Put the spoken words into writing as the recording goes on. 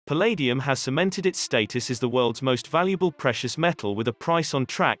Palladium has cemented its status as the world's most valuable precious metal with a price on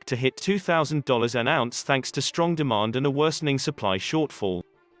track to hit $2,000 an ounce thanks to strong demand and a worsening supply shortfall.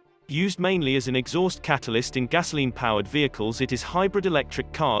 Used mainly as an exhaust catalyst in gasoline-powered vehicles, it is hybrid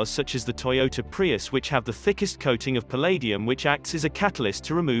electric cars such as the Toyota Prius which have the thickest coating of palladium which acts as a catalyst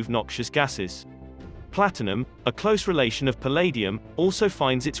to remove noxious gases. Platinum, a close relation of palladium, also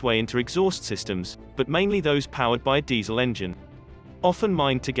finds its way into exhaust systems, but mainly those powered by a diesel engine. Often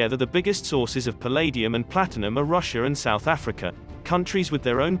mined together, the biggest sources of palladium and platinum are Russia and South Africa, countries with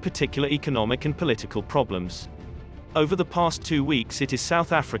their own particular economic and political problems. Over the past 2 weeks, it is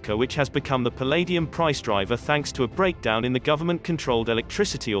South Africa which has become the palladium price driver thanks to a breakdown in the government-controlled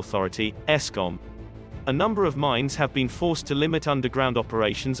electricity authority, Eskom. A number of mines have been forced to limit underground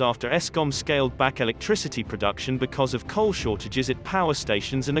operations after Eskom scaled back electricity production because of coal shortages at power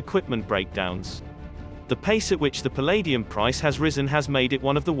stations and equipment breakdowns. The pace at which the palladium price has risen has made it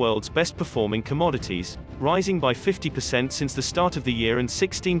one of the world's best-performing commodities, rising by 50% since the start of the year and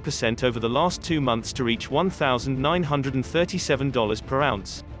 16% over the last 2 months to reach $1,937 per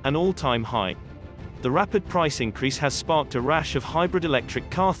ounce, an all-time high. The rapid price increase has sparked a rash of hybrid electric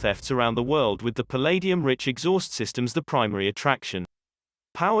car thefts around the world, with the palladium-rich exhaust systems the primary attraction.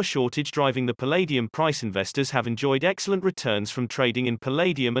 Power shortage driving the palladium price. Investors have enjoyed excellent returns from trading in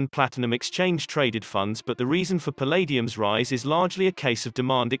palladium and platinum exchange-traded funds, but the reason for palladium's rise is largely a case of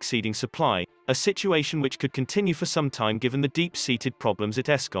demand exceeding supply, a situation which could continue for some time given the deep-seated problems at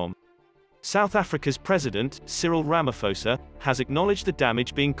Eskom. South Africa's president, Cyril Ramaphosa, has acknowledged the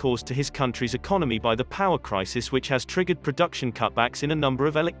damage being caused to his country's economy by the power crisis, which has triggered production cutbacks in a number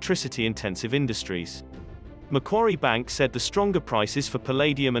of electricity-intensive industries. Macquarie Bank said the stronger prices for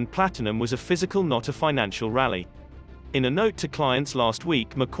palladium and platinum was a physical, not a financial rally. In a note to clients last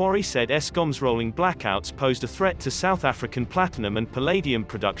week, Macquarie said Eskom's rolling blackouts posed a threat to South African platinum and palladium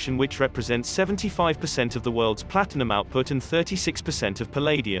production, which represents 75% of the world's platinum output and 36% of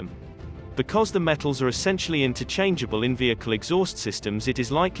palladium. Because the metals are essentially interchangeable in vehicle exhaust systems, it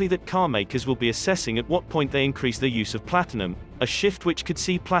is likely that car makers will be assessing at what point they increase their use of platinum, a shift which could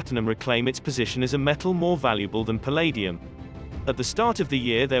see platinum reclaim its position as a metal more valuable than palladium. At the start of the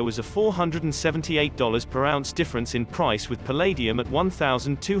year, there was a $478 per ounce difference in price, with palladium at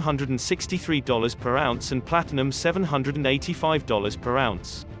 $1,263 per ounce and platinum $785 per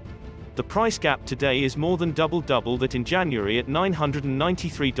ounce. The price gap today is more than double that in January at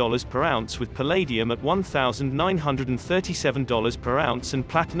 $998 per ounce, and palladium $785 per ounce. Palladium price increase has sparked a rash of hybrid electric cars such as the Toyota Prius which have the thickest coating of palladium which acts as a catalyst to remove noxious gases. $478 The price gap today is more than double that in January at $993 per ounce, with palladium at $1,937 per ounce and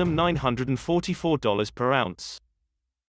platinum $944 per ounce.